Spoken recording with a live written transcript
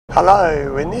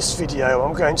Hello, in this video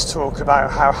I'm going to talk about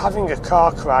how having a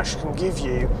car crash can give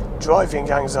you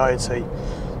driving anxiety.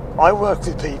 I work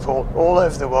with people all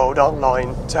over the world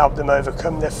online to help them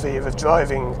overcome their fear of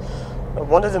driving. And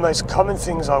one of the most common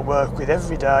things I work with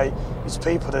every day is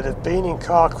people that have been in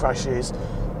car crashes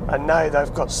and now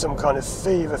they've got some kind of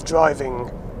fear of driving.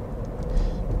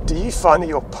 Do you find that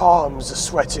your palms are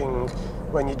sweating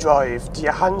when you drive? Do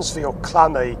your hands feel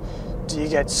clammy? Do you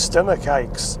get stomach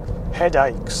aches?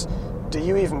 Headaches? Do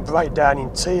you even break down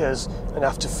in tears and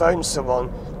have to phone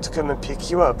someone to come and pick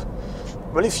you up?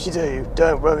 Well, if you do,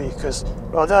 don't worry, because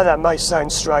although that may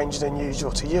sound strange and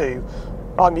unusual to you,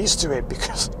 I'm used to it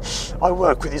because I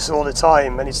work with this all the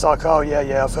time, and it's like, oh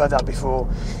yeah, I've heard that before.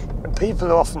 And people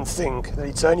often think that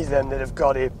it's only them that have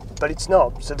got it, but it's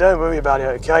not, so don't worry about it,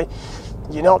 okay?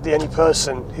 You're not the only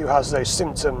person who has those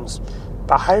symptoms.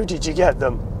 But how did you get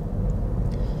them?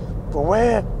 But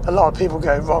where a lot of people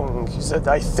go wrong is that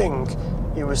they think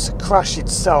it was the crash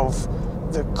itself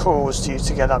that caused you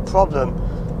to get that problem,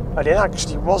 and it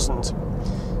actually wasn't.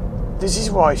 This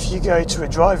is why if you go to a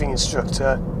driving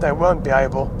instructor, they won't be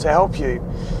able to help you,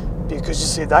 because you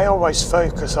see, they always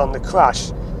focus on the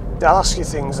crash. They'll ask you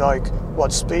things like,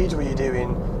 what speed were you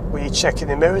doing? Were you checking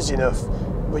the mirrors enough?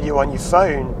 Were you on your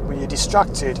phone? Were you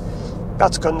distracted?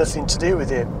 That's got nothing to do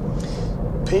with it.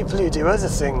 People who do other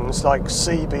things like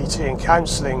CBT and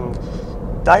counselling,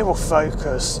 they will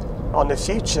focus on the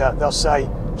future. They'll say,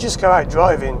 just go out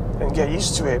driving and get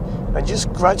used to it and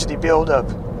just gradually build up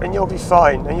and you'll be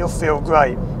fine and you'll feel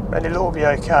great and it'll all be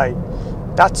okay.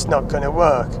 That's not going to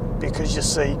work, because you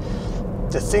see,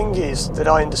 the thing is that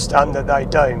I understand that they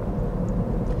don't,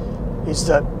 is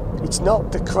that it's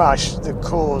not the crash that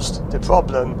caused the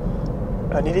problem,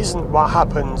 and it isn't what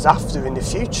happens after in the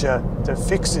future that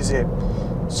fixes it.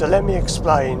 So let me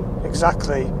explain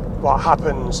exactly what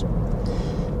happens.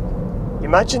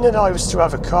 Imagine that I was to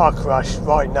have a car crash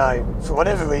right now, for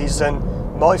whatever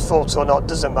reason, my fault or not,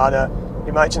 doesn't matter.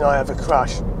 Imagine I have a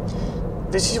crash.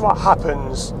 This is what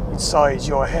happens inside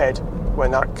your head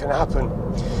when that can happen.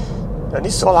 And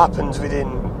this all happens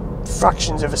within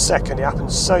fractions of a second. It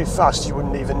happens so fast you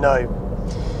wouldn't even know.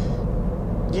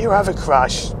 You have a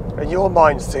crash and your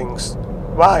mind thinks,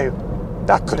 wow,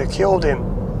 that could have killed him.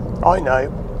 I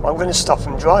know, I'm going to stop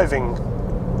him driving.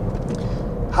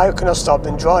 How can I stop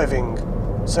him driving?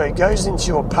 So he goes into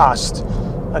your past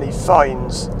and he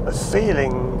finds a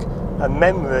feeling, a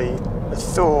memory, a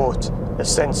thought, a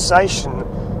sensation,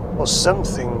 or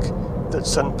something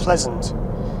that's unpleasant.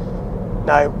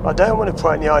 Now, I don't want to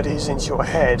put any ideas into your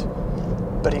head,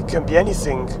 but it can be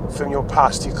anything from your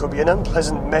past. It could be an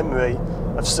unpleasant memory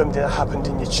of something that happened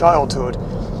in your childhood.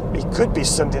 It could be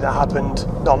something that happened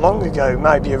not long ago,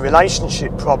 maybe a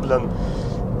relationship problem.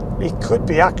 It could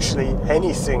be actually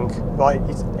anything, right?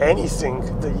 It's anything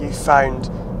that you found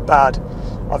bad.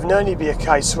 I've known it be a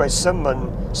case where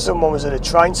someone was at a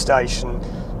train station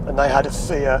and they had a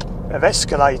fear of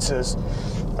escalators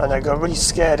and they got really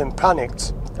scared and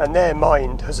panicked, and their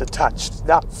mind has attached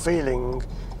that feeling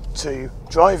to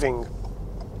driving.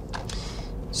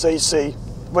 So you see,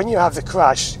 when you have the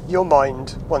crash, your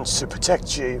mind wants to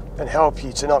protect you and help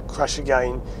you to not crash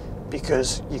again,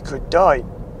 because you could die.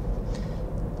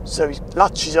 So it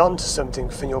latches onto something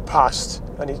from your past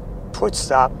and it puts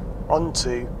that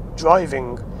onto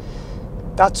driving.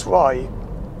 That's why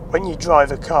when you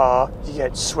drive a car, you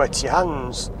get sweaty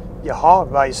hands, your heart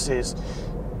races.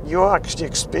 You're actually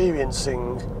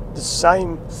experiencing the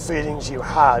same feelings you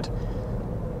had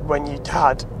when you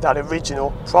had that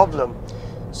original problem.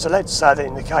 So let's say that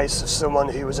in the case of someone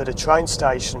who was at a train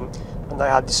station and they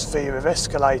had this fear of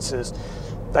escalators,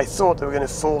 they thought they were going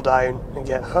to fall down and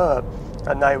get hurt,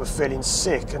 and they were feeling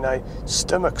sick and their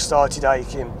stomach started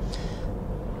aching.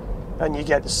 And you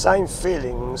get the same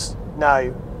feelings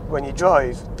now when you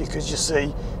drive, because you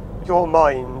see, your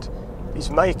mind is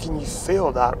making you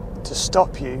feel that to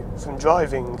stop you from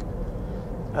driving.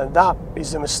 And that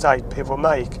is a mistake people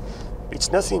make. It's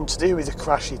nothing to do with the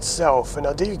crash itself, and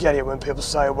I do get it when people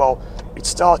say, well, it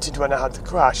started when I had the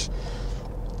crash.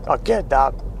 I get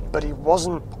that, but it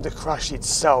wasn't the crash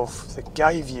itself that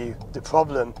gave you the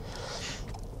problem.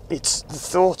 It's the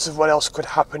thought of what else could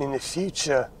happen in the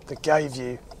future that gave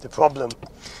you the problem.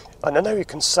 And I know it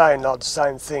can sound like the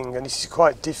same thing, and this is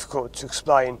quite difficult to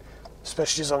explain,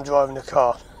 especially as I'm driving a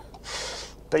car.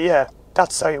 But yeah,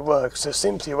 that's how it works. So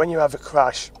simply, when you have a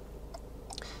crash,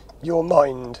 your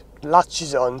mind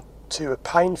latches on to a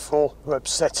painful or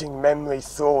upsetting memory,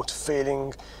 thought,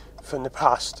 feeling from the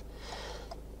past.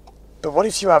 But what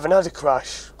if you have another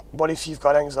crash? What if you've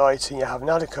got anxiety and you have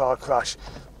another car crash?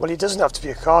 Well, it doesn't have to be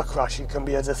a car crash, it can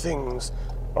be other things.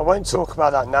 I won't talk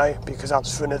about that now because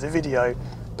that's for another video,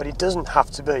 but it doesn't have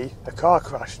to be a car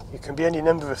crash. It can be any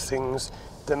number of things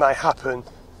that may happen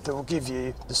that will give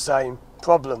you the same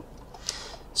problem.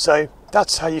 So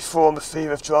that's how you form a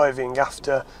fear of driving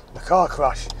after a car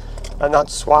crash, and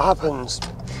that's what happens.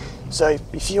 So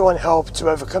if you want help to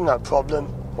overcome that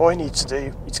problem, all you need to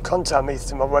do is contact me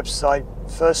through my website,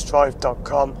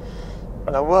 firstdrive.com,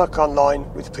 and I work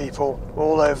online with people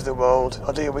all over the world.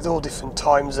 I deal with all different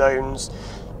time zones,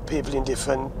 people in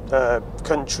different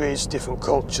countries, different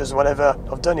cultures, whatever.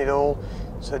 I've done it all,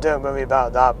 so don't worry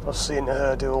about that. I've seen and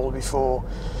heard it all before.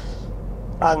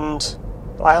 And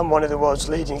I am one of the world's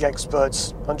leading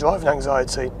experts on driving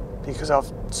anxiety because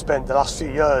I've spent the last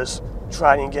few years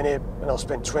training in it, and I've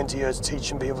spent 20 years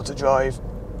teaching people to drive.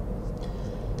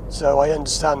 So I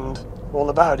understand all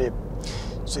about it.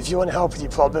 So if you want help with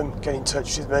your problem, get in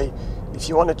touch with me. If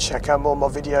you want to check out more of my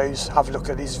videos, have a look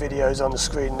at these videos on the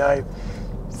screen now.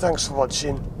 Thanks for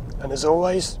watching, and as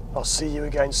always, I'll see you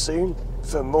again soon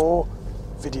for more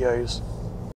videos.